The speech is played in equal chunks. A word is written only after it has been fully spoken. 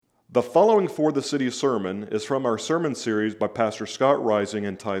The following For the City sermon is from our sermon series by Pastor Scott Rising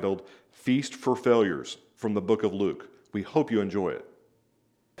entitled Feast for Failures from the book of Luke. We hope you enjoy it.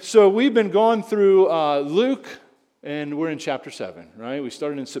 So we've been going through Luke, and we're in chapter 7, right? We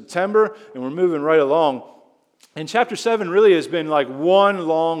started in September, and we're moving right along. And chapter 7 really has been like one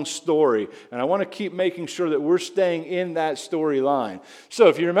long story, and I want to keep making sure that we're staying in that storyline. So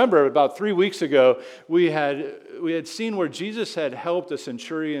if you remember, about 3 weeks ago, we had seen where Jesus had helped a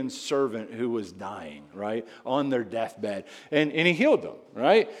centurion's servant who was dying, right, on their deathbed, and he healed them,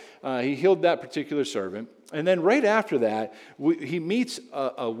 right? He healed that particular servant, and then right after that, he meets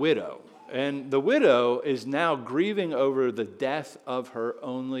a widow, and the widow is now grieving over the death of her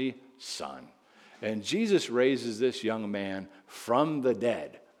only son. And Jesus raises this young man from the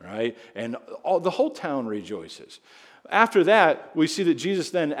dead, right? And the whole town rejoices. After that, we see that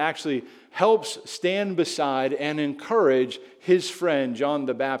Jesus then actually helps stand beside and encourage his friend, John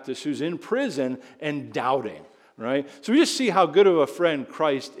the Baptist, who's in prison and doubting, right? So we just see how good of a friend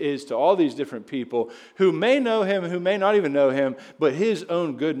Christ is to all these different people who may know him, who may not even know him, but his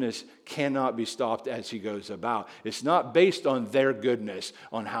own goodness cannot be stopped as he goes about. It's not based on their goodness,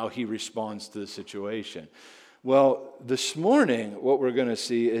 on how he responds to the situation. Well, this morning, what we're going to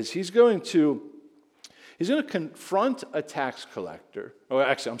see is he's going to confront a tax collector.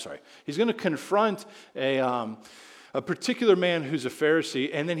 He's going to confront a particular man who's a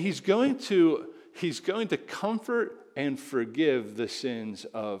Pharisee, and then he's going to comfort and forgive the sins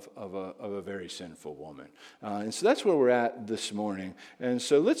of a very sinful woman. And so that's where we're at this morning. And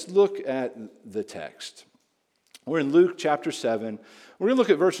so let's look at the text. We're in Luke chapter 7. We're going to look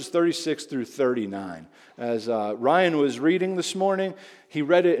at verses 36 through 39. As Ryan was reading this morning, he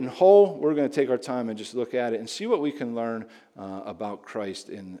read it in whole. We're going to take our time and just look at it and see what we can learn about Christ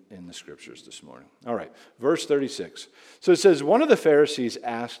in the Scriptures this morning. All right, verse 36. So it says, one of the Pharisees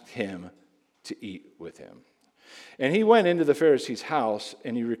asked him to eat with him. And he went into the Pharisee's house,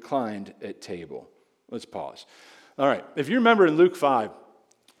 and he reclined at table. Let's pause. All right, if you remember in Luke 5,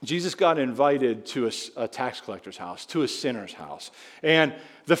 Jesus got invited to a tax collector's house, to a sinner's house. And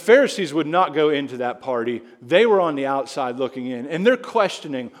the Pharisees would not go into that party. They were on the outside looking in. And they're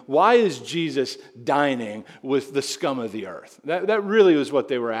questioning, why is Jesus dining with the scum of the earth? That really was what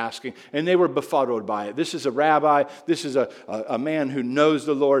they were asking. And they were befuddled by it. This is a rabbi. This is a man who knows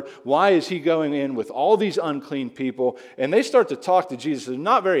the Lord. Why is he going in with all these unclean people? And they start to talk to Jesus. They're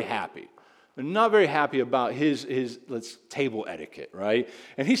not very happy. They're not very happy about his table etiquette, right?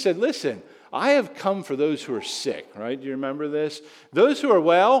 And he said, listen, I have come for those who are sick, right? Do you remember this? Those who are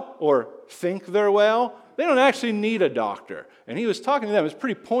well or think they're well, they don't actually need a doctor. And he was talking to them. It was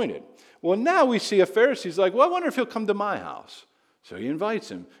pretty pointed. Well, now we see a Pharisee's like, well, I wonder if he'll come to my house. So he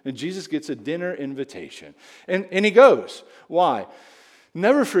invites him. And Jesus gets a dinner invitation. And he goes. Why?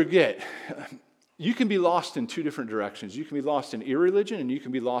 Never forget, you can be lost in two different directions. You can be lost in irreligion and you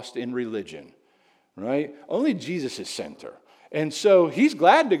can be lost in religion, right? Only Jesus is center. And so he's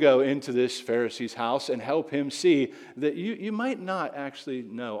glad to go into this Pharisee's house and help him see that you might not actually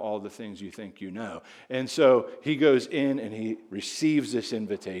know all the things you think you know. And so he goes in and he receives this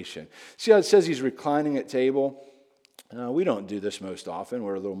invitation. See how it says he's reclining at table? We don't do this most often.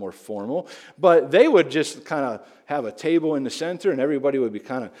 We're a little more formal. But they would just kind of have a table in the center, and everybody would be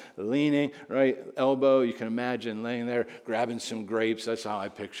kind of leaning, right? Elbow, you can imagine laying there, grabbing some grapes. That's how I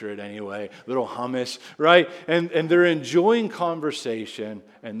picture it anyway. Little hummus, right? And they're enjoying conversation,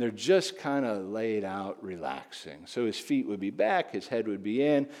 and they're just kind of laid out, relaxing. So his feet would be back, his head would be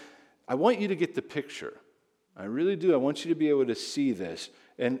in. I want you to get the picture. I really do. I want you to be able to see this.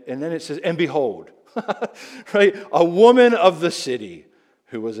 And then it says, and behold, right? A woman of the city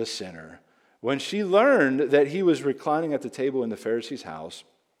who was a sinner, when she learned that he was reclining at the table in the Pharisee's house,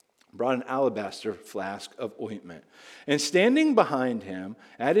 brought an alabaster flask of ointment. And standing behind him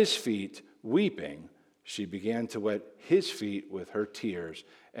at his feet, weeping, she began to wet his feet with her tears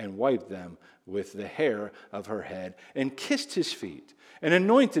and wiped them with the hair of her head and kissed his feet and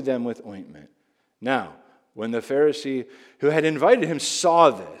anointed them with ointment. Now, when the Pharisee who had invited him saw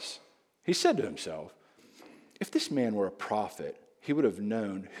this, he said to himself, if this man were a prophet, he would have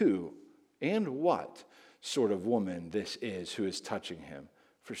known who and what sort of woman this is who is touching him,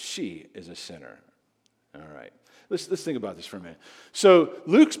 for she is a sinner. All right, let's think about this for a minute. So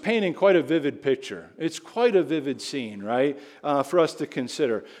Luke's painting quite a vivid picture. It's quite a vivid scene, right, for us to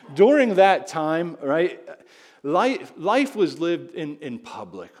consider. During that time, right, Life was lived in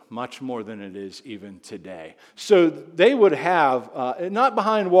public much more than it is even today. So they would have, not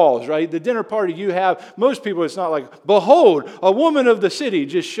behind walls, right? The dinner party you have, most people, it's not like, behold, a woman of the city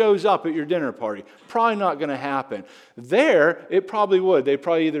just shows up at your dinner party. Probably not going to happen. There, it probably would. They'd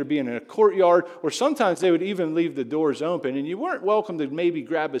probably either be in a courtyard, or sometimes they would even leave the doors open, and you weren't welcome to maybe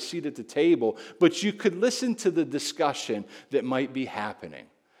grab a seat at the table, but you could listen to the discussion that might be happening.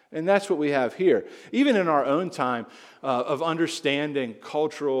 And that's what we have here. Even in our own time of understanding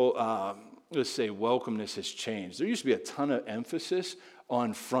cultural, let's say, welcomeness has changed. There used to be a ton of emphasis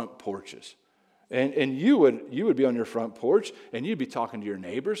on front porches. And you would be on your front porch, and you'd be talking to your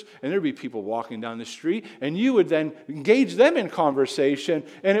neighbors, and there'd be people walking down the street, and you would then engage them in conversation,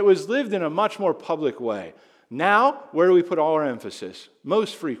 and it was lived in a much more public way. Now, where do we put all our emphasis?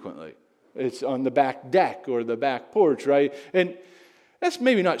 Most frequently, it's on the back deck or the back porch, right? And that's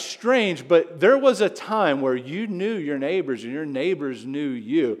maybe not strange, but there was a time where you knew your neighbors and your neighbors knew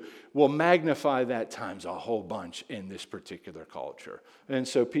you. We'll magnify that times a whole bunch in this particular culture. And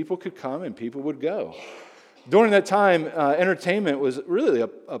so people could come and people would go. During that time, entertainment was really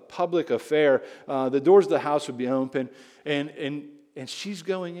a public affair. The doors of the house would be open, and she's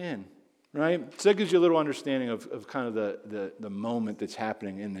going in, right? So that gives you a little understanding of kind of the moment that's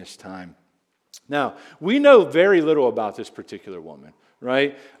happening in this time. Now, we know very little about this particular woman,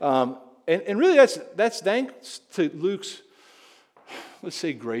 right? And really that's thanks to Luke's, let's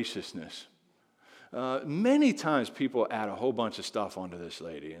say, graciousness. Many times people add a whole bunch of stuff onto this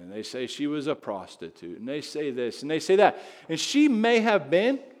lady, and they say she was a prostitute, and they say this, and they say that. And she may have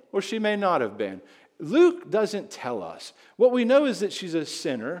been, or she may not have been. Luke doesn't tell us. What we know is that she's a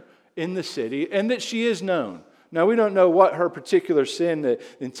sinner in the city, and that she is known. Now, we don't know what her particular sin that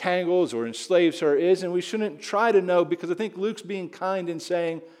entangles or enslaves her is, and we shouldn't try to know, because I think Luke's being kind in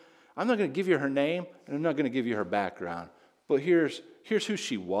saying, I'm not going to give you her name, and I'm not going to give you her background, but here's who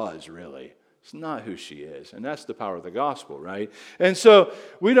she was, really. It's not who she is, and that's the power of the gospel, right? And so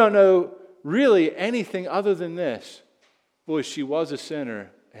we don't know really anything other than this. Boy, she was a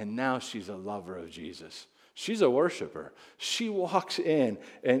sinner, and now she's a lover of Jesus. She's a worshiper. She walks in,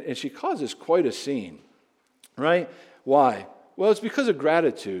 and she causes quite a scene. Right? Why? Well, it's because of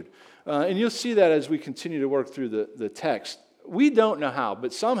gratitude. And you'll see that as we continue to work through the text. We don't know how,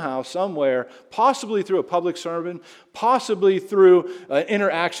 but somehow, somewhere, possibly through a public sermon, possibly through an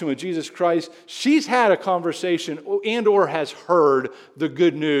interaction with Jesus Christ, she's had a conversation and or has heard the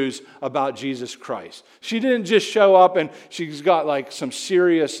good news about Jesus Christ. She didn't just show up and she's got like some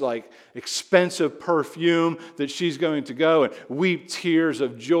serious, like, expensive perfume that she's going to go and weep tears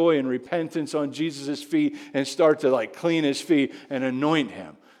of joy and repentance on Jesus' feet and start to like clean his feet and anoint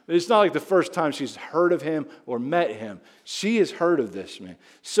him. It's not like the first time she's heard of him or met him. She has heard of this man.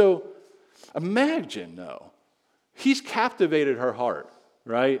 So imagine, though, he's captivated her heart,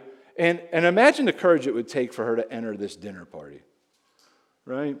 right? And imagine the courage it would take for her to enter this dinner party,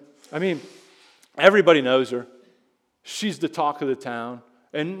 right? I mean, everybody knows her. She's the talk of the town.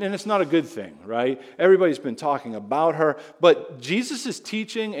 And it's not a good thing, right? Everybody's been talking about her. But Jesus'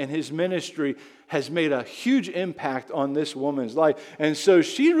 teaching and his ministry has made a huge impact on this woman's life. And so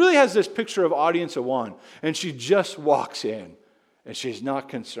she really has this picture of audience of one. And she just walks in. And she's not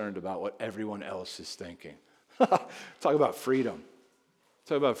concerned about what everyone else is thinking. Talk about freedom.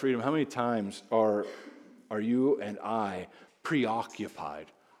 Talk about freedom. How many times are you and I preoccupied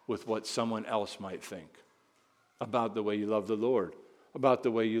with what someone else might think about the way you love the Lord? About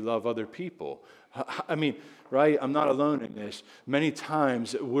the way you love other people. I mean, right? I'm not alone in this. Many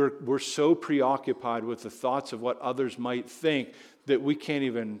times we're so preoccupied with the thoughts of what others might think that we can't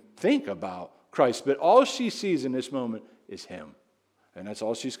even think about Christ. But all she sees in this moment is him. And that's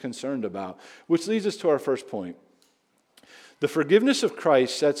all she's concerned about. Which leads us to our first point. The forgiveness of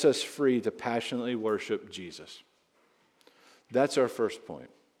Christ sets us free to passionately worship Jesus. That's our first point.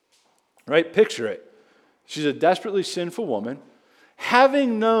 Right? Picture it. She's a desperately sinful woman.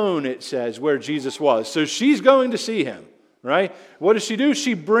 Having known, it says, where Jesus was. So she's going to see him, right? What does she do?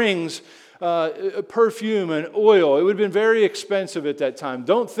 She brings perfume and oil. It would have been very expensive at that time.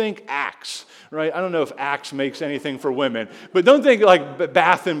 Don't think Axe, right? I don't know if Axe makes anything for women, but don't think like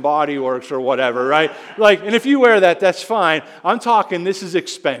Bath and Body Works or whatever, right? Like, and if you wear that, that's fine. I'm talking this is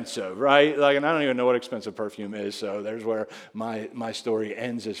expensive, right? Like, and I don't even know what expensive perfume is, so there's where my story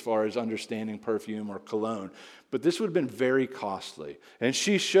ends as far as understanding perfume or cologne. But this would have been very costly. And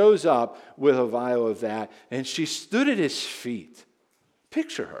she shows up with a vial of that, and she stood at his feet.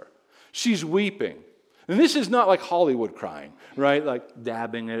 Picture her. She's weeping. And this is not like Hollywood crying, right? Like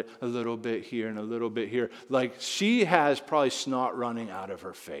dabbing it a little bit here and a little bit here. Like she has probably snot running out of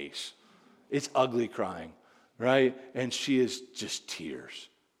her face. It's ugly crying, right? And she is just tears,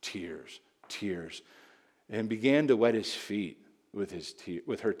 and began to wet his feet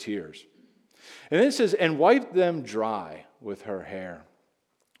with her tears. And then it says, and wiped them dry with her hair.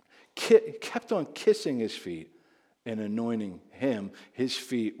 Kept on kissing his feet and anointing his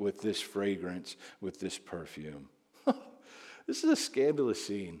feet with this fragrance, with this perfume. This is a scandalous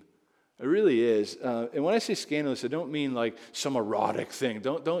scene. It really is. And when I say scandalous, I don't mean like some erotic thing.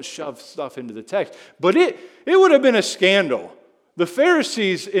 Don't shove stuff into the text. But it would have been a scandal. The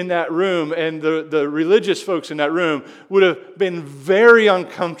Pharisees in that room and the religious folks in that room would have been very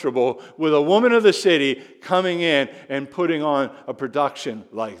uncomfortable with a woman of the city coming in and putting on a production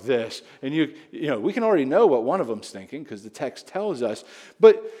like this. And you know, we can already know what one of them's thinking because the text tells us.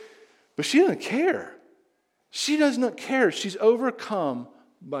 But she doesn't care. She does not care. She's overcome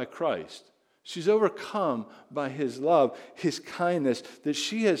by Christ. She's overcome by his love, his kindness, that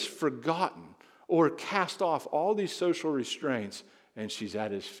she has forgotten or cast off all these social restraints, and she's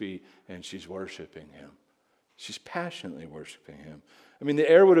at his feet and she's worshiping him. She's passionately worshiping him. I mean, the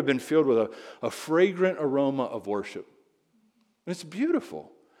air would have been filled with a fragrant aroma of worship. And it's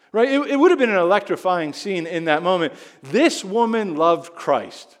beautiful, right? It would have been an electrifying scene in that moment. This woman loved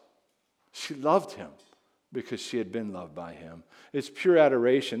Christ. She loved him because she had been loved by him. It's pure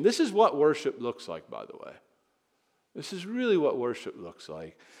adoration. This is what worship looks like, by the way. This is really what worship looks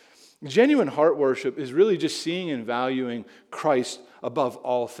like. Genuine heart worship is really just seeing and valuing Christ above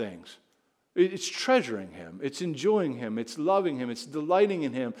all things. It's treasuring him. It's enjoying him. It's loving him. It's delighting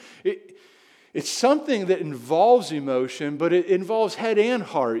in him. It's something that involves emotion, but it involves head and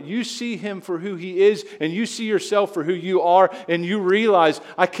heart. You see him for who he is, and you see yourself for who you are, and you realize,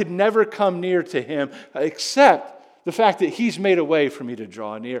 I could never come near to him except the fact that he's made a way for me to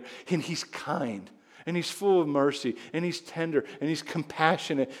draw near, and he's kind. And he's full of mercy, and he's tender, and he's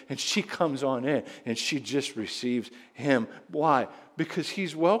compassionate, and she comes on in, and she just receives him. Why? Because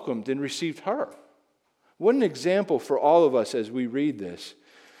he's welcomed and received her. What an example for all of us as we read this.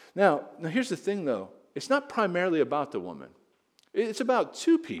 Now here's the thing, though. It's not primarily about the woman. It's about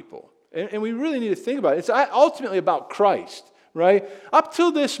two people, and we really need to think about it. It's ultimately about Christ, right? Up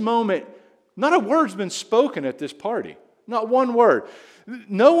till this moment, not a word's been spoken at this party. Not one word.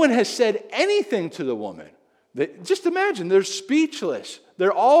 No one has said anything to the woman. Just imagine, they're speechless.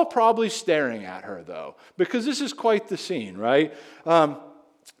 They're all probably staring at her, though, because this is quite the scene, right?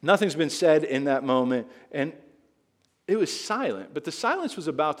 Nothing's been said in that moment, and it was silent, but the silence was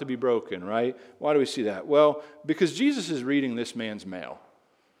about to be broken, right? Why do we see that? Well, because Jesus is reading this man's mail.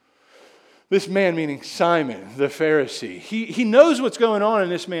 This man, meaning Simon, the Pharisee, he knows what's going on in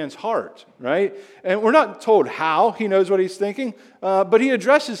this man's heart, right? And we're not told how he knows what he's thinking, but he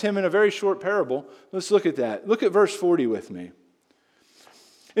addresses him in a very short parable. Let's look at that. Look at verse 40 with me.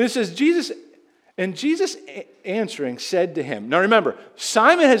 And it says, Jesus answering said to him. Now remember,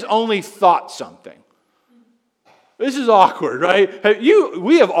 Simon has only thought something. This is awkward, right?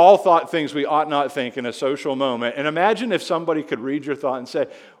 We have all thought things we ought not think in a social moment. And imagine if somebody could read your thought and say,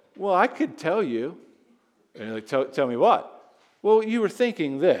 well, I could tell you. And you're like, tell me what? Well, you were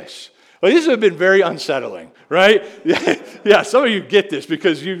thinking this. Well, this would have been very unsettling, right? Yeah, some of you get this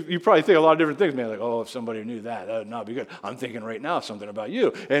because you probably think a lot of different things. Man, like, oh, if somebody knew that would not be good. I'm thinking right now something about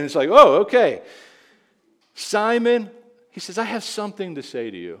you. And it's like, oh, okay. Simon, he says, I have something to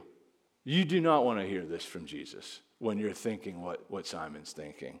say to you. You do not want to hear this from Jesus when you're thinking what Simon's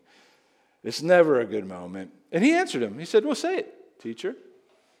thinking. It's never a good moment. And he answered him. He said, well, say it, teacher.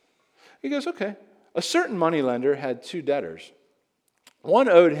 He goes, okay. A certain moneylender had two debtors. One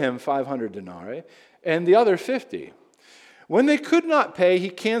owed him 500 denarii and the other 50. When they could not pay, he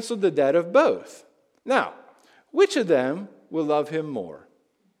canceled the debt of both. Now, which of them will love him more?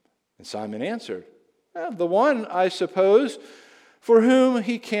 And Simon answered, the one, I suppose, for whom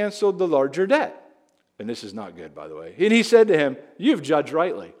he canceled the larger debt. And this is not good, by the way. And he said to him, you've judged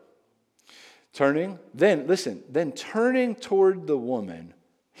rightly. Turning toward the woman,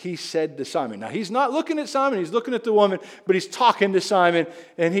 he said to Simon. Now, he's not looking at Simon, he's looking at the woman, but he's talking to Simon,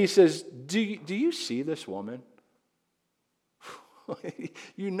 and he says, do you see this woman?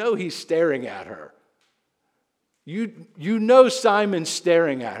 You know he's staring at her. You know Simon's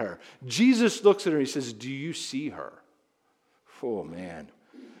staring at her. Jesus looks at her and he says, do you see her? Oh, man.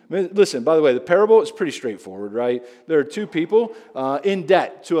 Listen, by the way, the parable is pretty straightforward, right? There are two people in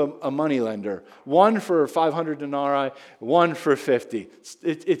debt to a moneylender. One for 500 denarii, one for 50.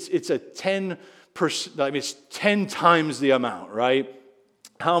 It's a 10%, it's 10 times the amount, right?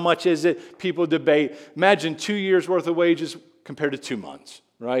 How much is it? People debate. Imagine 2 years worth of wages compared to 2 months,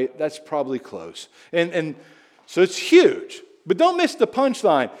 right? That's probably close. And so it's huge. But don't miss the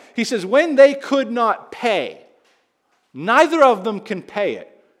punchline. He says, when they could not pay. Neither of them can pay it.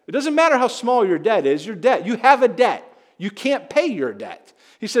 It doesn't matter how small your debt is, your debt. You have a debt. You can't pay your debt.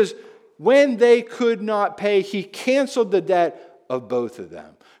 He says, when they could not pay, he canceled the debt of both of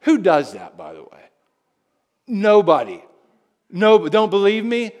them. Who does that, by the way? Nobody. No, don't believe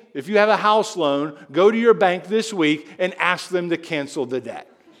me? If you have a house loan, go to your bank this week and ask them to cancel the debt.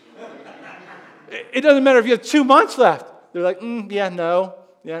 It doesn't matter if you have 2 months left. They're like, no,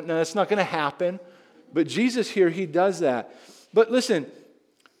 that's not going to happen. But Jesus here, he does that. But listen,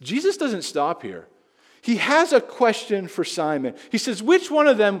 Jesus doesn't stop here. He has a question for Simon. He says, which one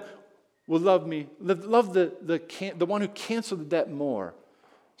of them will love me, love the one who canceled the debt more?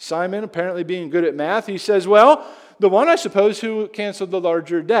 Simon, apparently being good at math, he says, well, the one, I suppose, who canceled the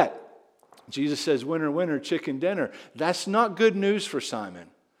larger debt. Jesus says, winner, winner, chicken dinner. That's not good news for Simon.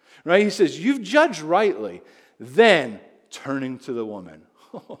 Right? He says, you've judged rightly. Then, turning to the woman.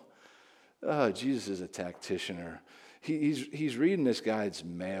 Oh, Jesus is a tacticianer. He's reading this guy's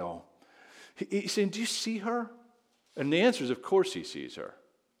mail. He's saying, do you see her? And the answer is, of course he sees her.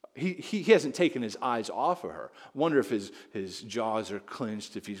 He hasn't taken his eyes off of her. I wonder if his jaws are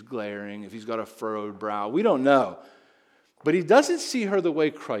clenched, if he's glaring, if he's got a furrowed brow. We don't know. But he doesn't see her the way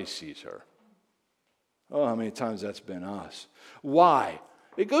Christ sees her. Oh, how many times that's been us. Why?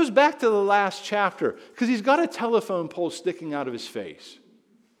 It goes back to the last chapter, because he's got a telephone pole sticking out of his face.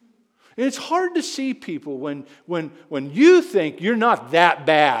 And it's hard to see people when you think you're not that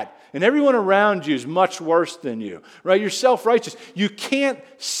bad and everyone around you is much worse than you, right? You're self-righteous. You can't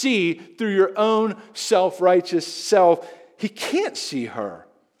see through your own self-righteous self. He can't see her.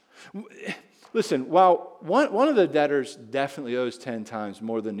 Listen, while one of the debtors definitely owes 10 times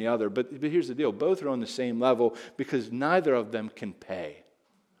more than the other, but here's the deal. Both are on the same level because neither of them can pay.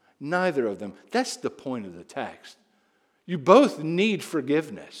 Neither of them. That's the point of the text. You both need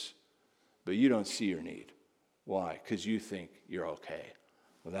forgiveness, but you don't see your need. Why? Because you think you're okay.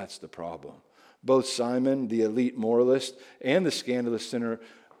 Well, that's the problem. Both Simon, the elite moralist, and the scandalous sinner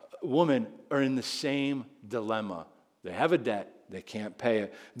woman are in the same dilemma. They have a debt. They can't pay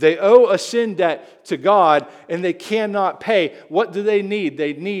it. They owe a sin debt to God, and they cannot pay. What do they need?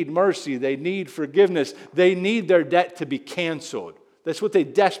 They need mercy. They need forgiveness. They need their debt to be canceled. That's what they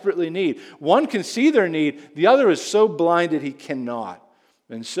desperately need. One can see their need. The other is so blinded he cannot.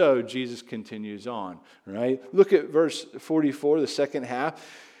 And so Jesus continues on, right? Look at verse 44, the second half.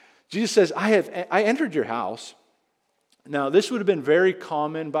 Jesus says, I entered your house. Now, this would have been very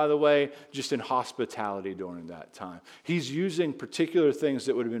common, by the way, just in hospitality during that time. He's using particular things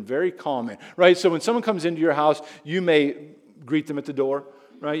that would have been very common, right? So when someone comes into your house, you may greet them at the door,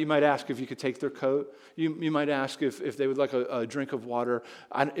 right? You might ask if you could take their coat. You might ask if they would like a drink of water.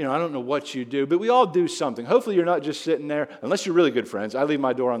 I don't know what you do, but we all do something. Hopefully you're not just sitting there, unless you're really good friends. I leave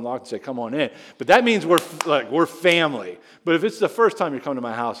my door unlocked and say, come on in. But that means we're family. But if it's the first time you're coming to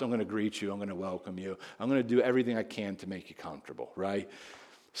my house, I'm going to greet you. I'm going to welcome you. I'm going to do everything I can to make you comfortable, right?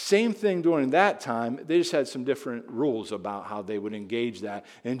 Same thing during that time. They just had some different rules about how they would engage that.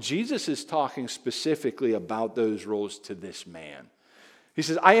 And Jesus is talking specifically about those rules to this man. He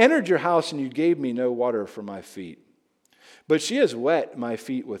says, I entered your house and you gave me no water for my feet. But she has wet my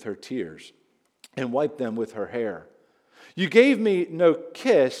feet with her tears and wiped them with her hair. You gave me no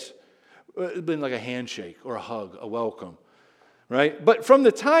kiss, it'd been like a handshake or a hug, a welcome, right? But from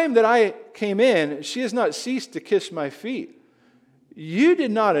the time that I came in, she has not ceased to kiss my feet. You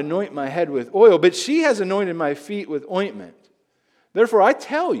did not anoint my head with oil, but she has anointed my feet with ointment. Therefore I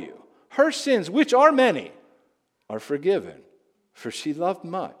tell you, her sins, which are many, are forgiven. For she loved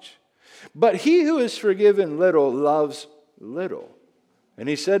much. But he who is forgiven little loves little. And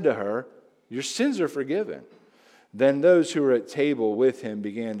he said to her, your sins are forgiven. Then those who were at table with him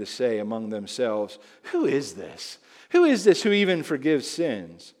began to say among themselves, who is this? Who is this who even forgives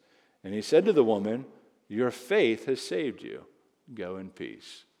sins? And he said to the woman, your faith has saved you. Go in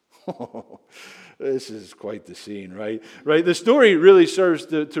peace. This is quite the scene, right? The story really serves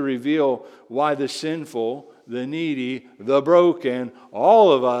to reveal why the sinful, the needy, the broken,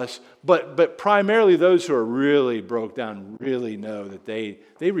 all of us, but primarily those who are really broke down, really know that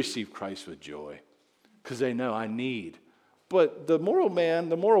they receive Christ with joy because they know I need. But the moral man,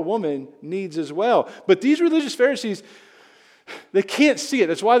 the moral woman needs as well. But these religious Pharisees, they can't see it.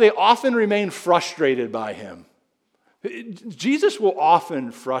 That's why they often remain frustrated by him. Jesus will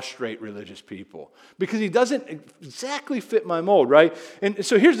often frustrate religious people because he doesn't exactly fit my mold, right? And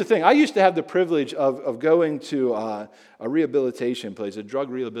so here's the thing. I used to have the privilege of going to a rehabilitation place, a drug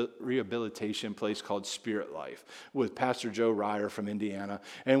rehabilitation place called Spirit Life with Pastor Joe Ryer from Indiana.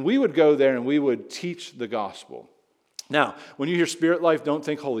 And we would go there and we would teach the gospel. Now, when you hear spirit life, don't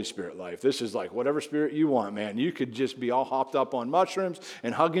think Holy Spirit life. This is like whatever spirit you want, man. You could just be all hopped up on mushrooms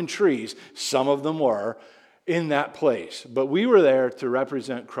and hugging trees. Some of them were in that place. But we were there to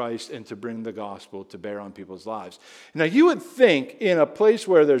represent Christ and to bring the gospel to bear on people's lives. Now, you would think in a place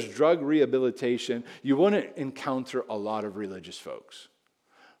where there's drug rehabilitation, you wouldn't encounter a lot of religious folks.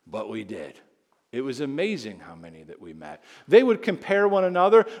 But we did. It was amazing how many that we met. They would compare one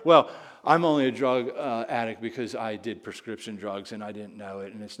another. Well, I'm only a drug addict because I did prescription drugs and I didn't know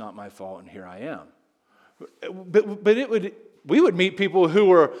it and it's not my fault and here I am. But we would meet people who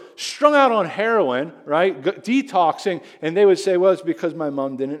were strung out on heroin, right, detoxing, and they would say, well, it's because my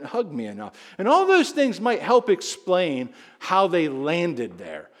mom didn't hug me enough. And all those things might help explain how they landed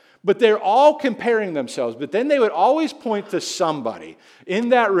there. But they're all comparing themselves. But then they would always point to somebody in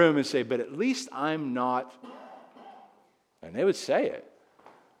that room and say, but at least I'm not. And they would say it.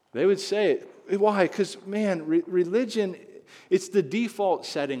 They would say it. Why? Because, man, religion, it's the default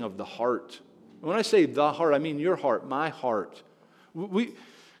setting of the heart. When I say the heart, I mean your heart, my heart.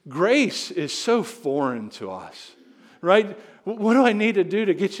 Grace is so foreign to us, right? What do I need to do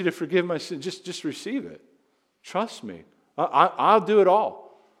to get you to forgive my sin? Just receive it. Trust me. I'll do it all.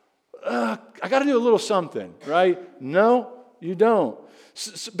 I got to do a little something, right? No, you don't.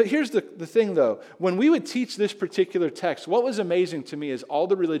 But here's the thing, though. When we would teach this particular text, what was amazing to me is all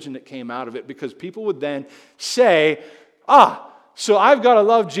the religion that came out of it, because people would then say, so I've got to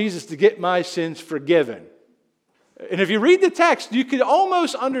love Jesus to get my sins forgiven. And if you read the text, you could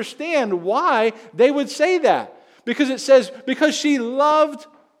almost understand why they would say that. Because it says, because she loved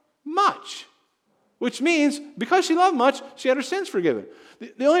much. Which means, because she loved much, she had her sins forgiven.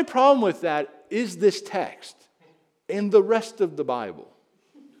 The only problem with that is this text and the rest of the Bible.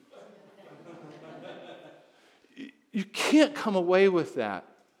 You can't come away with that.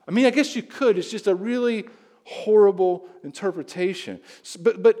 I mean, I guess you could. It's just a really horrible interpretation.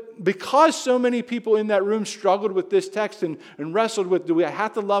 But because so many people in that room struggled with this text and wrestled with, do I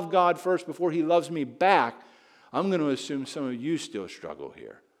have to love God first before He loves me back? I'm going to assume some of you still struggle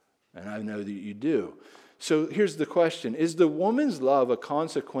here. And I know that you do. So here's the question. Is the woman's love a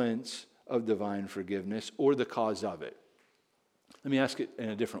consequence of divine forgiveness or the cause of it? Let me ask it in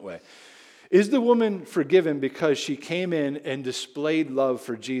a different way. Is the woman forgiven because she came in and displayed love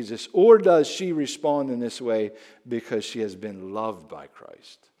for Jesus, or does she respond in this way because she has been loved by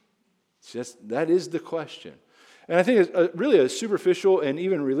Christ? That is the question. And I think it's really a superficial and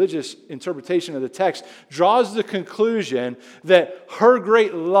even religious interpretation of the text draws the conclusion that her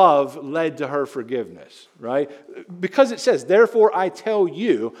great love led to her forgiveness, right? Because it says, therefore I tell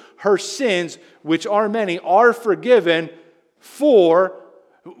you, her sins, which are many, are forgiven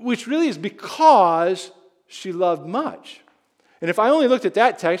which really is because she loved much. And if I only looked at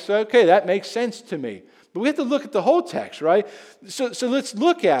that text, okay, that makes sense to me. But we have to look at the whole text, right? So let's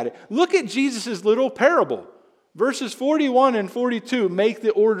look at it. Look at Jesus' little parable. Verses 41 and 42 make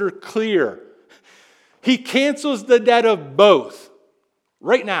the order clear. He cancels the debt of both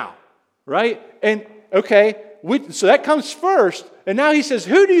right now, right? And okay, so that comes first. And now he says,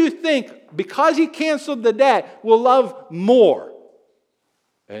 who do you think, because he canceled the debt, will love more?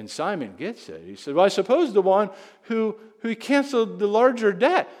 And Simon gets it. He said, well, I suppose the one who canceled the larger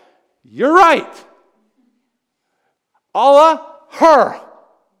debt. You're right. Allah, her.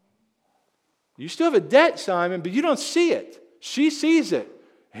 You still have a debt, Simon, but you don't see it. She sees it,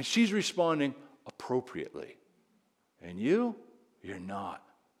 and she's responding appropriately. And you're not.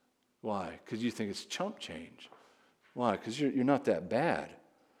 Why? Because you think it's chump change. Why? Because you're not that bad.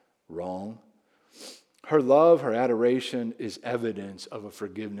 Wrong. Her love, her adoration is evidence of a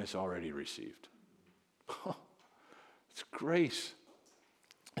forgiveness already received. It's grace.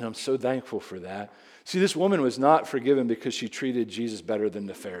 And I'm so thankful for that. See, this woman was not forgiven because she treated Jesus better than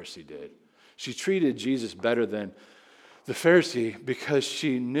the Pharisee did. She treated Jesus better than the Pharisee because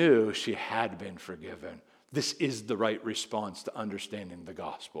she knew she had been forgiven. This is the right response to understanding the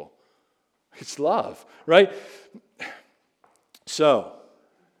gospel. It's love, right? So,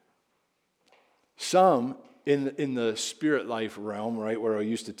 some in the spirit life realm, right, where I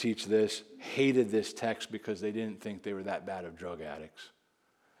used to teach this, hated this text because they didn't think they were that bad of drug addicts.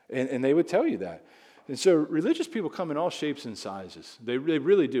 And they would tell you that. And so religious people come in all shapes and sizes. They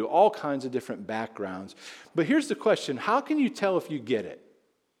really do. All kinds of different backgrounds. But here's the question. How can you tell if you get it?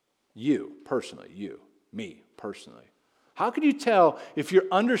 You, personally. You, me, personally. How can you tell if you're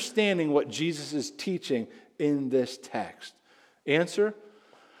understanding what Jesus is teaching in this text? Answer,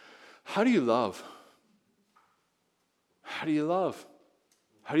 how do you love? How do you love?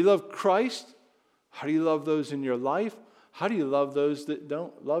 How do you love Christ? How do you love those in your life? How do you love those that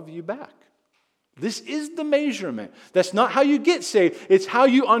don't love you back? This is the measurement. That's not how you get saved. It's how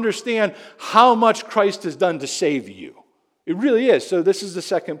you understand how much Christ has done to save you. It really is. So this is the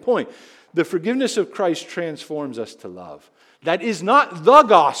second point. The forgiveness of Christ transforms us to love. That is not the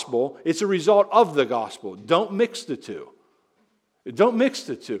gospel. It's a result of the gospel. Don't mix the two. Don't mix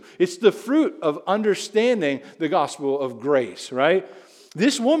the two. It's the fruit of understanding the gospel of grace, right?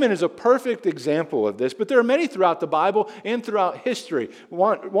 This woman is a perfect example of this, but there are many throughout the Bible and throughout history.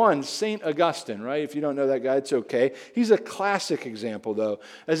 One, St. Augustine, right? If you don't know that guy, it's okay. He's a classic example, though.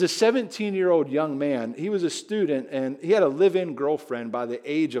 As a 17-year-old young man, he was a student, and he had a live-in girlfriend by the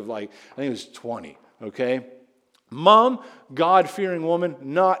age of, I think it was 20, okay? Mom, God-fearing woman,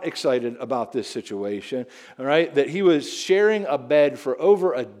 not excited about this situation, all right? That he was sharing a bed for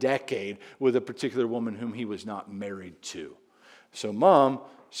over a decade with a particular woman whom he was not married to. So mom,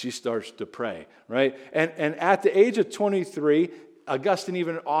 she starts to pray, right? And at the age of 23, Augustine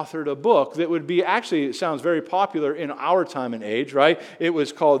even authored a book that would be, actually, it sounds very popular in our time and age, right? It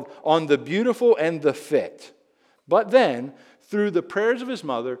was called On the Beautiful and the Fit. But then, through the prayers of his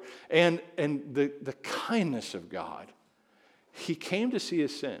mother and the kindness of God, he came to see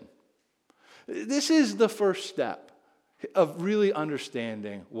his sin. This is the first step of really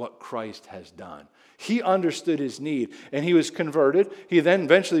understanding what Christ has done. He understood his need, and he was converted. He then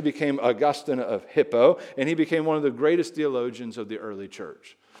eventually became Augustine of Hippo, and he became one of the greatest theologians of the early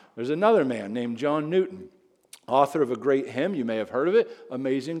church. There's another man named John Newton, author of a great hymn. You may have heard of it,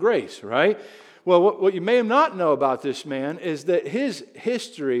 Amazing Grace, right? Well, what you may not know about this man is that his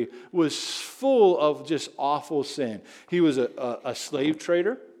history was full of just awful sin. He was a slave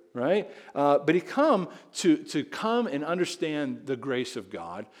trader, right? But he come to come and understand the grace of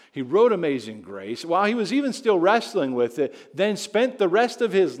God. He wrote Amazing Grace. While he was even still wrestling with it, then spent the rest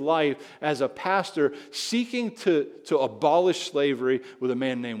of his life as a pastor seeking to abolish slavery with a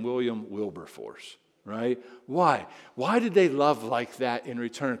man named William Wilberforce, right? Why? Why did they love like that in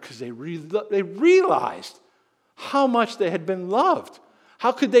return? Because they realized how much they had been loved.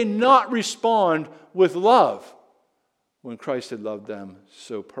 How could they not respond with love when Christ had loved them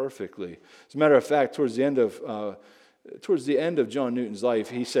so perfectly? As a matter of fact, towards the end of John Newton's life,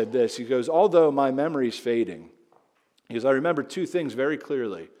 he said this. He goes, although my memory's fading, he goes, I remember two things very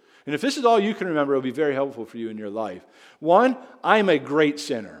clearly. And if this is all you can remember, it'll be very helpful for you in your life. One, I am a great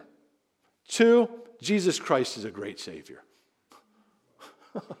sinner. Two, Jesus Christ is a great Savior.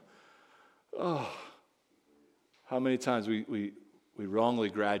 Oh, how many times we wrongly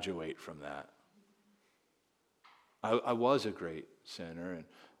graduate from that. I was a great sinner, and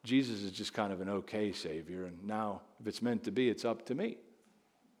Jesus is just kind of an okay Savior, and now, if it's meant to be, it's up to me.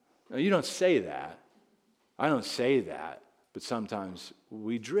 Now, you don't say that. I don't say that, but sometimes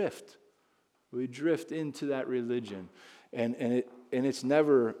we drift. We drift into that religion, and it's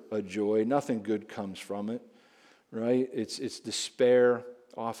never a joy. Nothing good comes from it, right? It's despair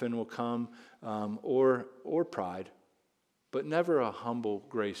often will come, or pride, but never a humble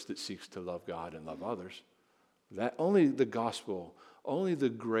grace that seeks to love God and love others. That only the gospel, only the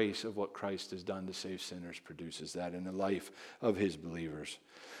grace of what Christ has done to save sinners produces that in the life of his believers.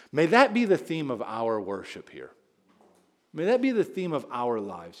 May that be the theme of our worship here. May that be the theme of our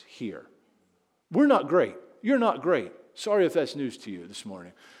lives here. We're not great. You're not great. Sorry if that's news to you this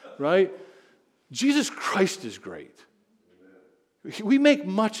morning, right? Jesus Christ is great. We make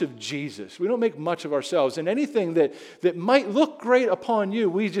much of Jesus. We don't make much of ourselves. And anything that might look great upon you,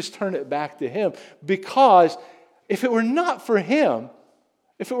 we just turn it back to him. Because if it were not for him,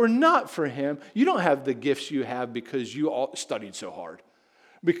 you don't have the gifts you have because you all studied so hard.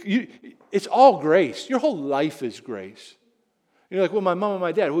 It's all grace. Your whole life is grace. You're like, well, my mom and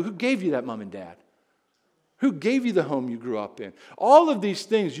my dad. Well, who gave you that mom and dad? Who gave you the home you grew up in? All of these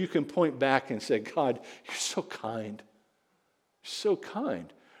things you can point back and say, God, you're so kind. So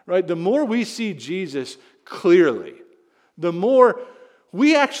kind, right? The more we see Jesus clearly, the more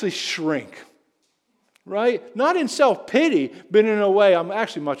we actually shrink, right? Not in self-pity, but in a way, I'm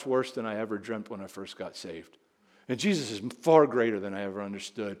actually much worse than I ever dreamt when I first got saved. And Jesus is far greater than I ever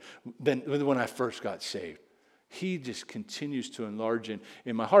understood than when I first got saved. He just continues to enlarge in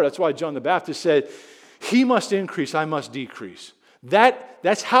my heart. That's why John the Baptist said, he must increase, I must decrease.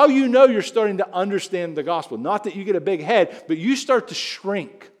 That's how you know you're starting to understand the gospel. Not that you get a big head, but you start to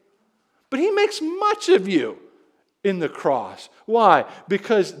shrink. But he makes much of you in the cross. Why?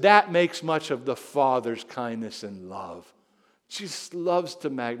 Because that makes much of the Father's kindness and love. Jesus loves to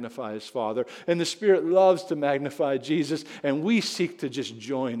magnify his Father, and the Spirit loves to magnify Jesus, and we seek to just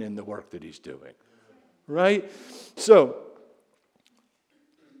join in the work that he's doing. Right? So,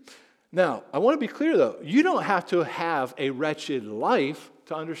 now, I want to be clear, though. You don't have to have a wretched life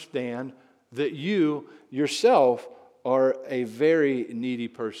to understand that you yourself are a very needy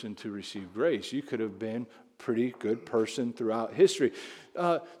person to receive grace. You could have been a pretty good person throughout history.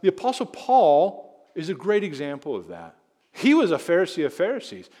 The Apostle Paul is a great example of that. He was a Pharisee of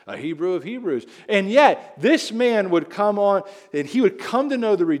Pharisees, a Hebrew of Hebrews. And yet, this man would come on, and he would come to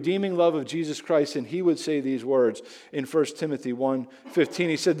know the redeeming love of Jesus Christ, and he would say these words in 1 Timothy 1:15.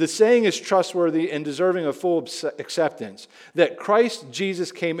 He said, "The saying is trustworthy and deserving of full acceptance, that Christ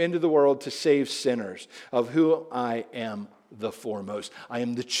Jesus came into the world to save sinners, of whom I am the foremost." I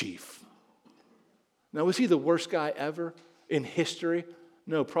am the chief. Now, was he the worst guy ever in history?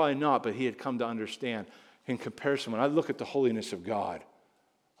 No, probably not, but he had come to understand. In comparison, when I look at the holiness of God,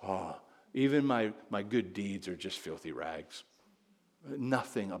 even my good deeds are just filthy rags.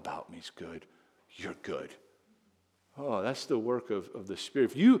 Nothing about me is good. You're good. Oh, that's the work of the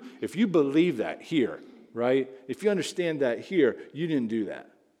Spirit. If you believe that here, right? If you understand that here, you didn't do that.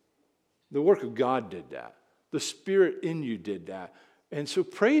 The work of God did that. The Spirit in you did that. And so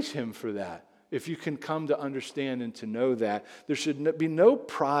praise Him for that. If you can come to understand and to know that, there should be no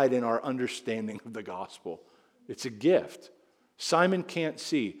pride in our understanding of the gospel. It's a gift. Simon can't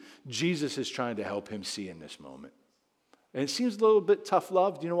see. Jesus is trying to help him see in this moment. And it seems a little bit tough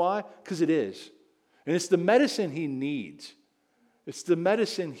love. Do you know why? Because it is. And it's the medicine he needs. It's the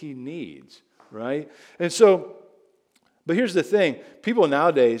medicine he needs, right? And so, but here's the thing. People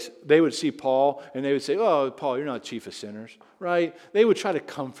nowadays, they would see Paul and they would say, "Oh, Paul, you're not chief of sinners," right? They would try to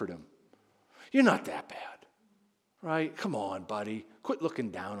comfort him. "You're not that bad, right? Come on, buddy. Quit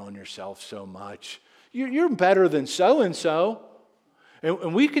looking down on yourself so much. You're better than so-and-so."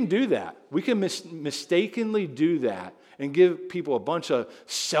 And we can do that. We can mistakenly do that and give people a bunch of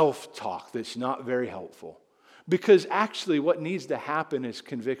self-talk that's not very helpful. Because actually what needs to happen is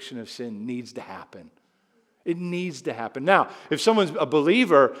conviction of sin needs to happen. It needs to happen. Now, if someone's a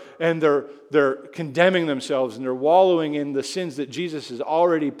believer and they're condemning themselves and they're wallowing in the sins that Jesus has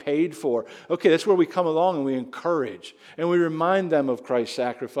already paid for, okay, that's where we come along and we encourage and we remind them of Christ's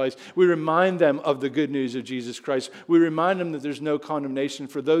sacrifice. We remind them of the good news of Jesus Christ. We remind them that there's no condemnation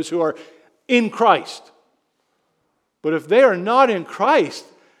for those who are in Christ. But if they are not in Christ,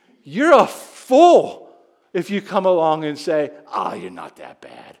 you're a fool if you come along and say, "You're not that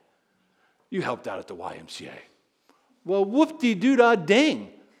bad. You helped out at the YMCA." Well,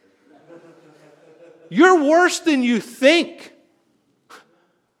 whoop-de-doo-dah-ding. You're worse than you think.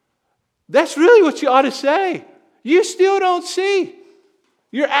 That's really what you ought to say. You still don't see.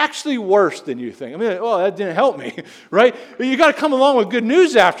 You're actually worse than you think. I mean, that didn't help me, right? You got to come along with good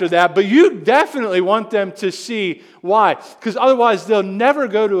news after that, but you definitely want them to see why. Because otherwise they'll never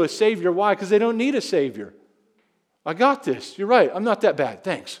go to a Savior. Why? Because they don't need a Savior. I got this. You're right. I'm not that bad.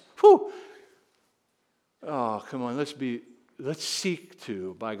 Thanks. Whew. Oh, come on, let's seek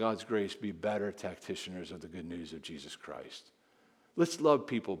to, by God's grace, be better practitioners of the good news of Jesus Christ. Let's love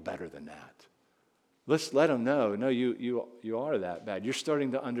people better than that. Let's let them know, no, you are that bad. You're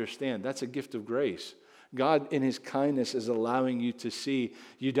starting to understand. That's a gift of grace. God, in His kindness, is allowing you to see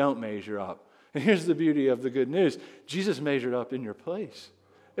you don't measure up. And here's the beauty of the good news. Jesus measured up in your place.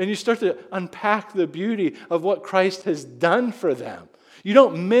 And you start to unpack the beauty of what Christ has done for them. You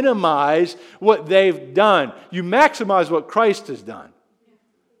don't minimize what they've done. You maximize what Christ has done.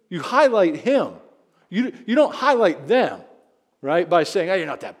 You highlight Him. You don't highlight them, right, by saying, "Oh, you're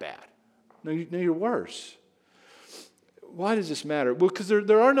not that bad." No, you're worse. Why does this matter? Well, because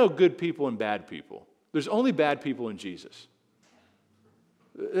there are no good people and bad people. There's only bad people in Jesus.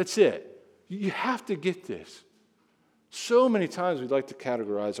 That's it. You have to get this. So many times we'd like to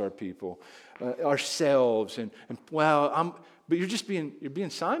categorize our people, ourselves, and but you're being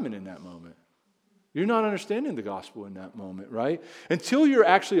Simon in that moment. You're not understanding the gospel in that moment, right? Until you're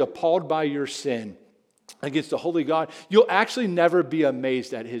actually appalled by your sin against the holy God, you'll actually never be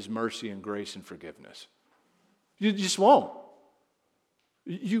amazed at His mercy and grace and forgiveness. You just won't.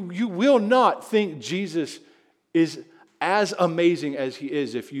 You will not think Jesus is as amazing as He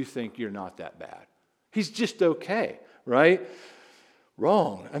is if you think you're not that bad. He's just okay, right?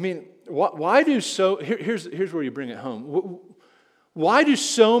 Wrong. I mean, why do here's where you bring it home. Why do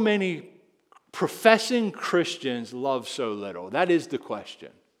so many professing Christians love so little? That is the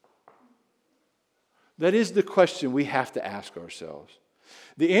question. That is the question we have to ask ourselves.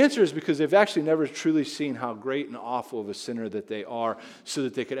 The answer is because they've actually never truly seen how great and awful of a sinner that they are, so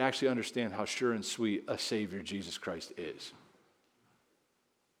that they could actually understand how sure and sweet a Savior Jesus Christ is.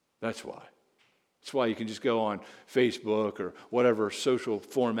 That's why. That's why you can just go on Facebook or whatever social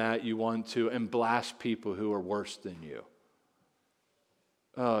format you want to and blast people who are worse than you.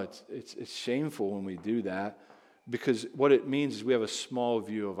 Oh, it's shameful when we do that, because what it means is we have a small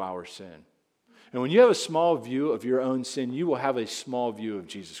view of our sin. And when you have a small view of your own sin, you will have a small view of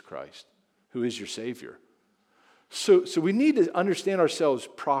Jesus Christ, who is your Savior. So we need to understand ourselves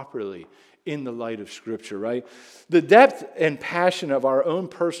properly in the light of Scripture, right? The depth and passion of our own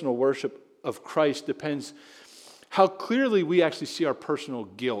personal worship of Christ depends how clearly we actually see our personal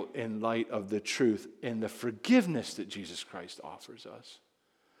guilt in light of the truth and the forgiveness that Jesus Christ offers us.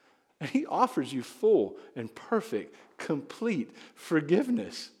 And He offers you full and perfect, complete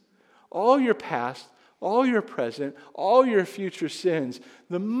forgiveness. All your past, all your present, all your future sins,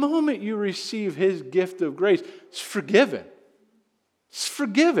 the moment you receive His gift of grace, it's forgiven. It's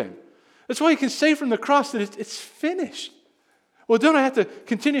forgiven. That's why you can say from the cross that it's finished. Well, don't I have to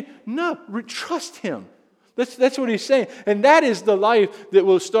continue? No, trust Him. That's what He's saying. And that is the life that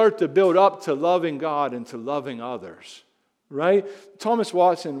will start to build up to loving God and to loving others. Right? Thomas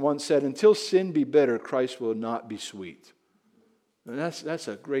Watson once said, until sin be bitter, Christ will not be sweet. And that's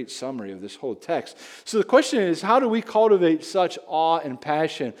a great summary of this whole text. So the question is, how do we cultivate such awe and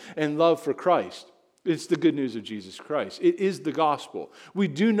passion and love for Christ? It's the good news of Jesus Christ. It is the gospel. We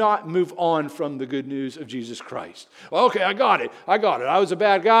do not move on from the good news of Jesus Christ. Okay, I got it. I was a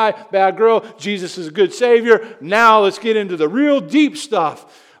bad guy, bad girl. Jesus is a good Savior. Now let's get into the real deep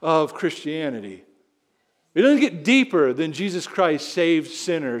stuff of Christianity. It doesn't get deeper than Jesus Christ saves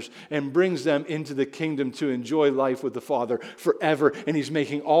sinners and brings them into the kingdom to enjoy life with the Father forever. And He's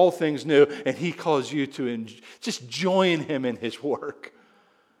making all things new. And He calls you to just join Him in His work.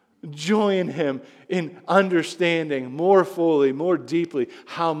 Join Him in understanding more fully, more deeply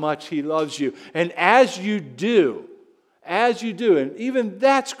how much He loves you. And as you do, and even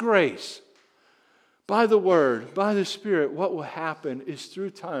that's grace, by the Word, by the Spirit, what will happen is through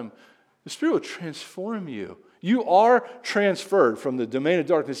time, the Spirit will transform you. You are transferred from the domain of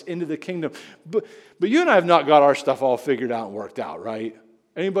darkness into the kingdom. But you and I have not got our stuff all figured out and worked out, right?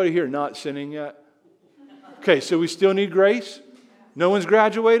 Anybody here not sinning yet? Okay, so we still need grace? No one's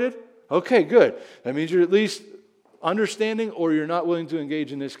graduated? Okay, good. That means you're at least understanding, or you're not willing to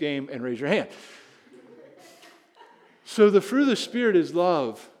engage in this game and raise your hand. So the fruit of the Spirit is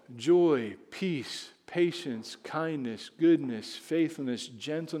love, joy, peace, patience, kindness, goodness, faithfulness,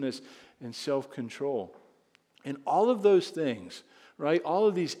 gentleness, and self-control. And all of those things, right, all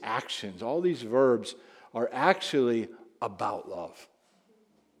of these actions, all these verbs are actually about love.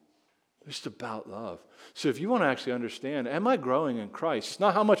 Just about love. So if you want to actually understand, am I growing in Christ? It's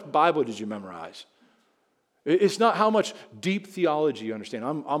not how much Bible did you memorize. It's not how much deep theology you understand.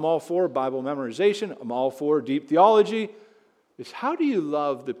 I'm all for Bible memorization. I'm all for deep theology. It's how do you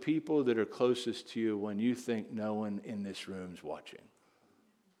love the people that are closest to you when you think no one in this room's watching?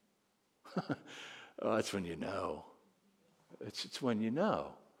 Well, that's when you know. It's when you know.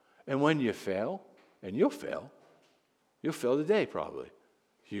 And when you fail, and you'll fail today probably.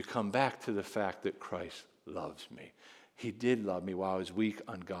 You come back to the fact that Christ loves me. He did love me while I was weak,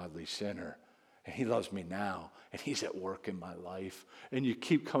 ungodly sinner. And He loves me now. And He's at work in my life. And you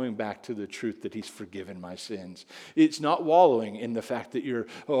keep coming back to the truth that He's forgiven my sins. It's not wallowing in the fact that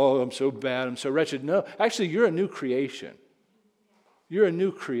I'm so bad, I'm so wretched. No, actually, you're a new creation. You're a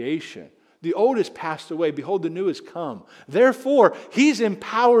new creation. The old has passed away. Behold, the new has come. Therefore, He's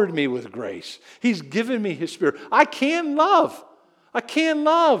empowered me with grace. He's given me His Spirit. I can love.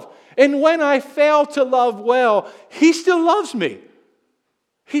 And when I fail to love well, He still loves me.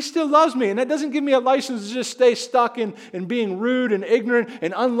 He still loves me. And that doesn't give me a license to just stay stuck in being rude and ignorant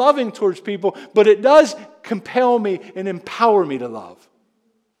and unloving towards people, but it does compel me and empower me to love.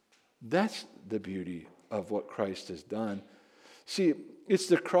 That's the beauty of what Christ has done. See, it's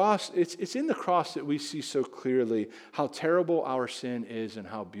the cross, it's in the cross that we see so clearly how terrible our sin is and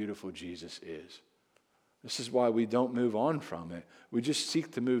how beautiful Jesus is. This is why we don't move on from it. We just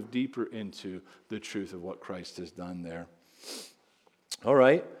seek to move deeper into the truth of what Christ has done there. All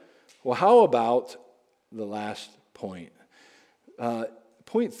right. Well, how about the last point?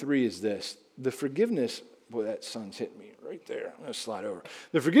 Point 3 is this. The forgiveness, boy, that sun's hit me right there. I'm going to slide over.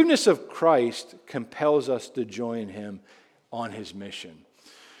 The forgiveness of Christ compels us to join Him on His mission.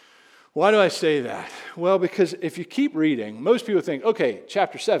 Why do I say that? Well, because if you keep reading, most people think, okay,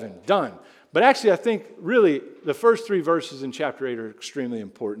 chapter 7, done. But actually, I think really the first 3 verses in chapter 8 are extremely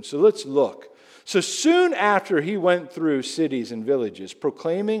important. So let's look. So soon after He went through cities and villages,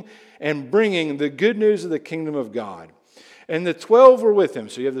 proclaiming and bringing the good news of the kingdom of God. And the 12 were with Him.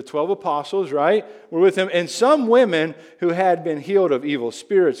 So you have the 12 apostles, right? Were with Him. And some women who had been healed of evil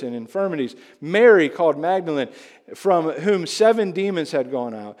spirits and infirmities. Mary, called Magdalene, from whom 7 demons had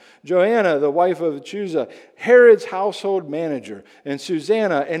gone out. Joanna, the wife of Chuza, Herod's household manager, and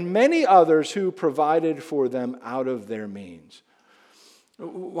Susanna, and many others who provided for them out of their means.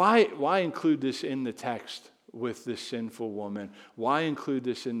 Why include this in the text with this sinful woman? Why include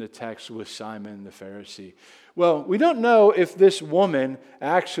this in the text with Simon the Pharisee? Well, we don't know if this woman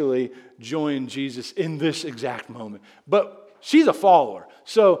actually joined Jesus in this exact moment, but she's a follower.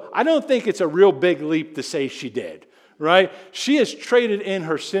 So I don't think it's a real big leap to say she did, right? She has traded in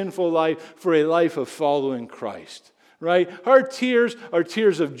her sinful life for a life of following Christ. Right? Her tears are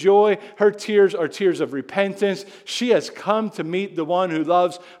tears of joy. Her tears are tears of repentance. She has come to meet the one who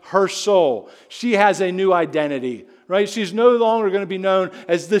loves her soul. She has a new identity. Right? She's no longer going to be known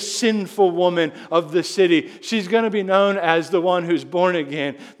as the sinful woman of the city. She's going to be known as the one who's born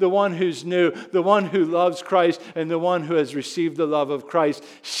again, the one who's new, the one who loves Christ, and the one who has received the love of Christ.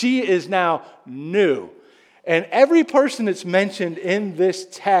 She is now new. And every person that's mentioned in this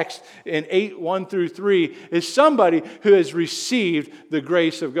text in 8:1-3 is somebody who has received the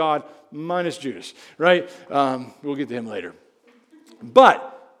grace of God, minus Judas, right? We'll get to him later.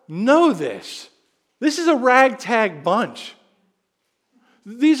 But know this. This is a ragtag bunch.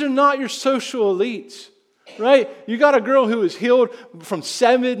 These are not your social elites, right? You got a girl who is healed from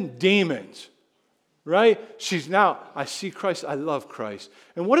 7 demons, right? She's now, I see Christ, I love Christ.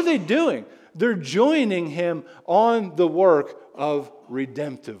 And what are they doing? They're joining him on the work of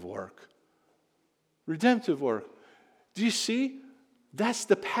redemptive work. Redemptive work. Do you see? That's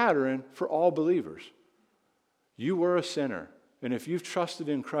the pattern for all believers. You were a sinner, and if you've trusted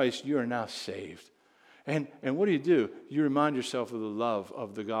in Christ, you are now saved. And what do? You remind yourself of the love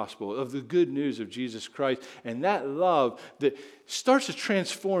of the gospel, of the good news of Jesus Christ, and that love that starts to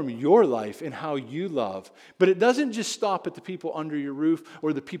transform your life in how you love. But it doesn't just stop at the people under your roof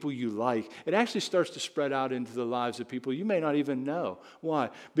or the people you like. It actually starts to spread out into the lives of people you may not even know.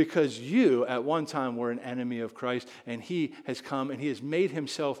 Why? Because you, at one time, were an enemy of Christ, and he has come and he has made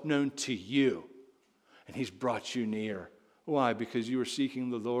himself known to you, and he's brought you near. Why? Because you were seeking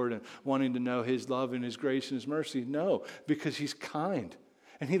the Lord and wanting to know his love and his grace and his mercy? No, because he's kind.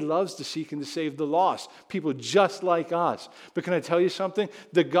 And he loves to seek and to save the lost, people just like us. But can I tell you something?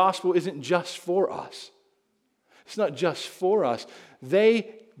 The gospel isn't just for us. It's not just for us.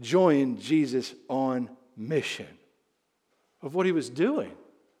 They joined Jesus on mission of what he was doing.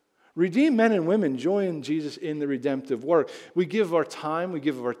 Redeemed men and women join Jesus in the redemptive work. We give of our time, we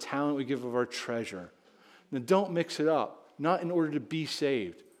give of our talent, we give of our treasure. Now don't mix it up. Not in order to be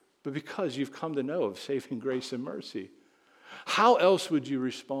saved, but because you've come to know of saving grace and mercy. How else would you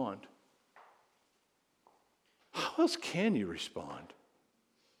respond? How else can you respond?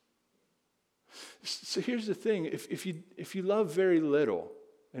 So here's the thing. If you love very little,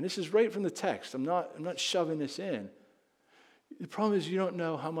 and this is right from the text, I'm not shoving this in. The problem is you don't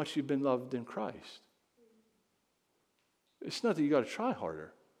know how much you've been loved in Christ. It's not that you got to try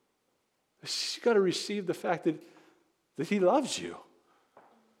harder. You got to receive the fact that he loves you.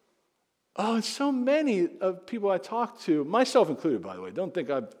 Oh, and so many of people I talk to, myself included, by the way, don't think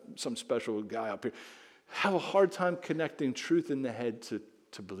I'm some special guy up here, have a hard time connecting truth in the head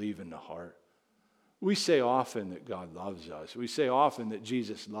to believe in the heart. We say often that God loves us. We say often that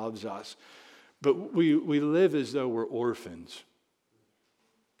Jesus loves us. But we live as though we're orphans.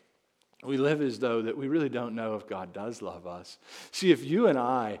 We live as though that we really don't know if God does love us. See, if you and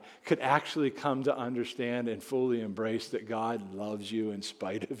I could actually come to understand and fully embrace that God loves you in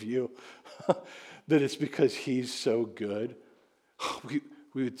spite of you, that it's because he's so good, we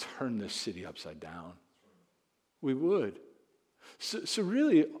would turn this city upside down. We would. So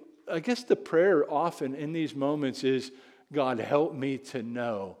really, I guess the prayer often in these moments is, God, help me to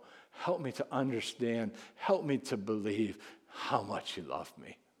know, help me to understand, help me to believe how much you love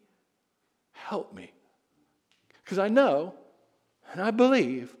me. Help me. Because I know and I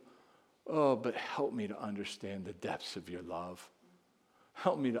believe, but help me to understand the depths of your love.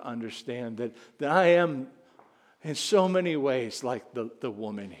 Help me to understand that I am in so many ways like the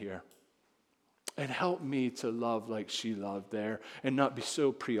woman here. And help me to love like she loved there and not be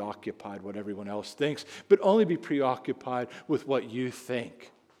so preoccupied what everyone else thinks, but only be preoccupied with what you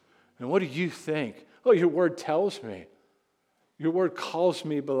think. And what do you think? Oh, your word tells me. Your word calls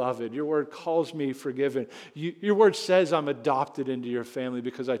me beloved. Your word calls me forgiven. Your word says I'm adopted into your family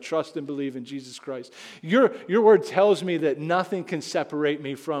because I trust and believe in Jesus Christ. Your word tells me that nothing can separate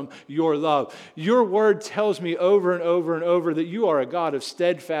me from your love. Your word tells me over and over and over that you are a God of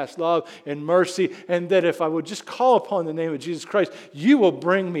steadfast love and mercy, and that if I would just call upon the name of Jesus Christ, you will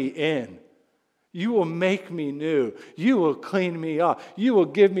bring me in. You will make me new. You will clean me up. You will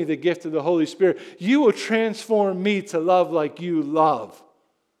give me the gift of the Holy Spirit. You will transform me to love like you love.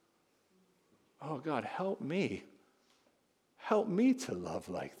 Oh God, help me. Help me to love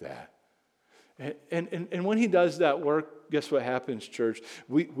like that. And when he does that work, guess what happens, church?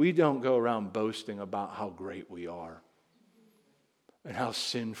 We don't go around boasting about how great we are and how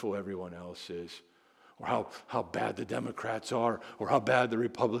sinful everyone else is, or how bad the Democrats are, or how bad the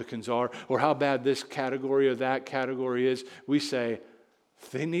Republicans are, or how bad this category or that category is. We say,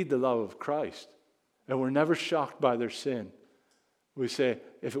 they need the love of Christ. And we're never shocked by their sin. We say,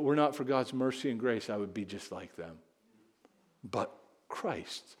 if it were not for God's mercy and grace, I would be just like them. But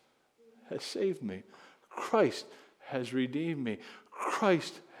Christ has saved me. Christ has redeemed me.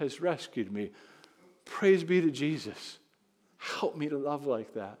 Christ has rescued me. Praise be to Jesus. Help me to love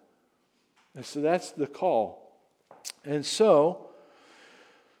like that. And so that's the call. And so,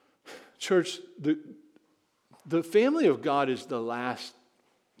 church, the family of God is the last,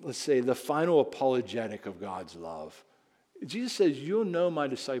 let's say, the final apologetic of God's love. Jesus says, you'll know my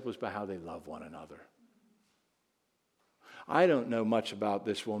disciples by how they love one another. I don't know much about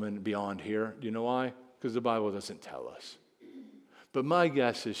this woman beyond here. Do you know why? Because the Bible doesn't tell us. But my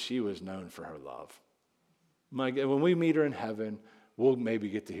guess is she was known for her love. When we meet her in heaven, we'll maybe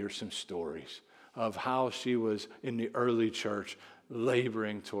get to hear some stories of how she was in the early church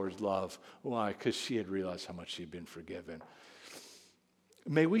laboring towards love. Why? Because she had realized how much she'd been forgiven.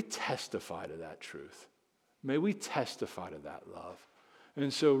 May we testify to that truth. May we testify to that love.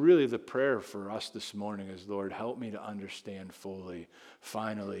 And so really the prayer for us this morning is, Lord, help me to understand fully,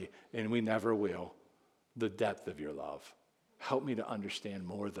 finally, and we never will, the depth of your love. Help me to understand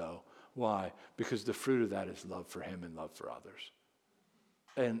more, though. Why? Because the fruit of that is love for him and love for others.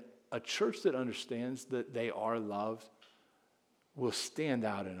 And a church that understands that they are loved will stand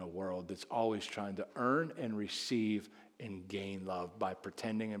out in a world that's always trying to earn and receive and gain love by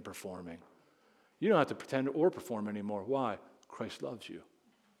pretending and performing. You don't have to pretend or perform anymore. Why? Christ loves you.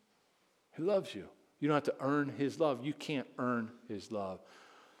 He loves you. You don't have to earn his love. You can't earn his love.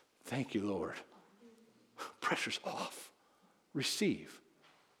 Thank you, Lord. Pressure's off. Receive.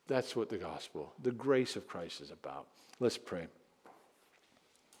 That's what the gospel, the grace of Christ is about. Let's pray.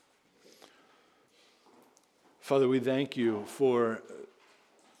 Father, we thank you for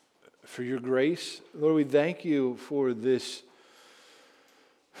your grace. Lord, we thank you for this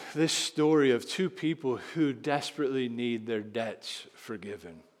story of two people who desperately need their debts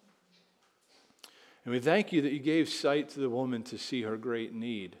forgiven. And we thank you that you gave sight to the woman to see her great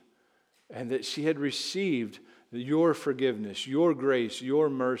need, and that she had received your forgiveness, your grace, your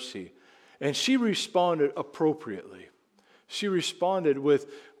mercy. And she responded appropriately. She responded with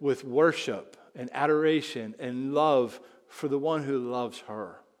worship and adoration and love for the one who loves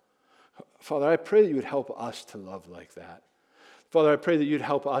her. Father, I pray that you would help us to love like that. Father, I pray that you'd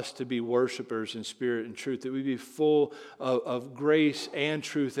help us to be worshipers in spirit and truth, that we'd be full of grace and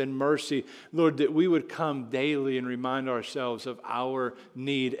truth and mercy. Lord, that we would come daily and remind ourselves of our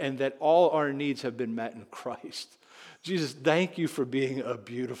need and that all our needs have been met in Christ. Jesus, thank you for being a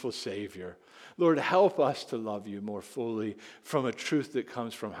beautiful Savior. Lord, help us to love you more fully from a truth that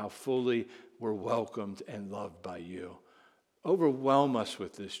comes from how fully we're welcomed and loved by you. Overwhelm us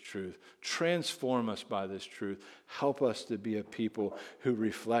with this truth. Transform us by this truth. Help us to be a people who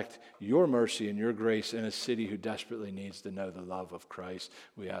reflect your mercy and your grace in a city who desperately needs to know the love of Christ.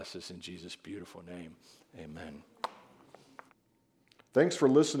 We ask this in Jesus' beautiful name. Amen. Thanks for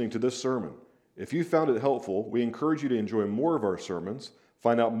listening to this sermon. If you found it helpful, we encourage you to enjoy more of our sermons,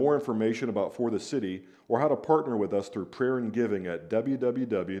 find out more information about For the City, or how to partner with us through prayer and giving at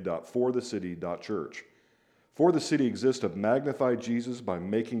www.forthecity.church. For the City exists to magnify Jesus by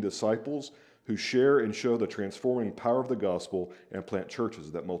making disciples who share and show the transforming power of the gospel and plant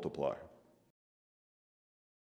churches that multiply.